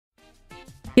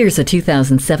Here's a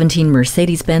 2017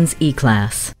 Mercedes-Benz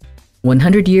E-Class.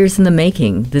 100 years in the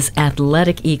making, this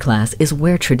athletic E-Class is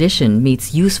where tradition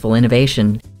meets useful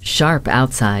innovation. Sharp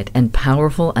outside and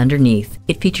powerful underneath,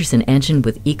 it features an engine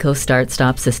with Eco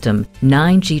Start-Stop system,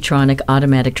 9 DISTRONIC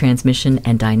automatic transmission,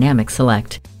 and dynamic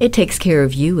select. It takes care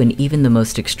of you in even the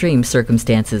most extreme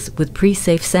circumstances with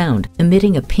pre-safe sound,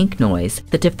 emitting a pink noise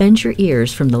that defends your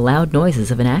ears from the loud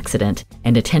noises of an accident,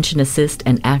 and attention assist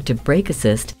and active brake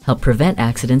assist help prevent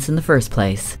accidents in the first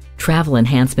place. Travel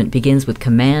enhancement begins with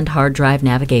command hard drive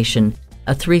navigation,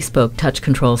 a 3-spoke touch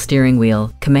control steering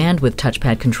wheel, command with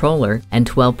touchpad controller, and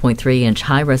 12.3-inch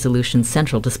high-resolution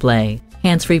central display.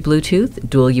 Hands-free Bluetooth,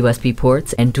 dual USB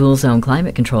ports, and dual-zone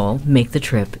climate control make the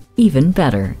trip even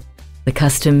better. The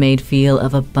custom-made feel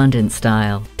of abundant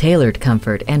style, tailored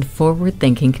comfort, and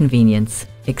forward-thinking convenience.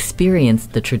 Experience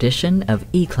the tradition of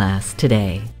E-Class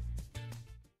today.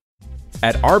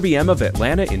 At RBM of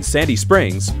Atlanta in Sandy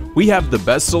Springs, we have the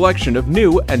best selection of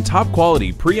new and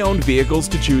top-quality pre-owned vehicles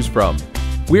to choose from.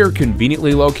 We are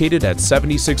conveniently located at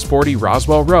 7640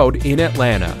 Roswell Road in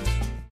Atlanta.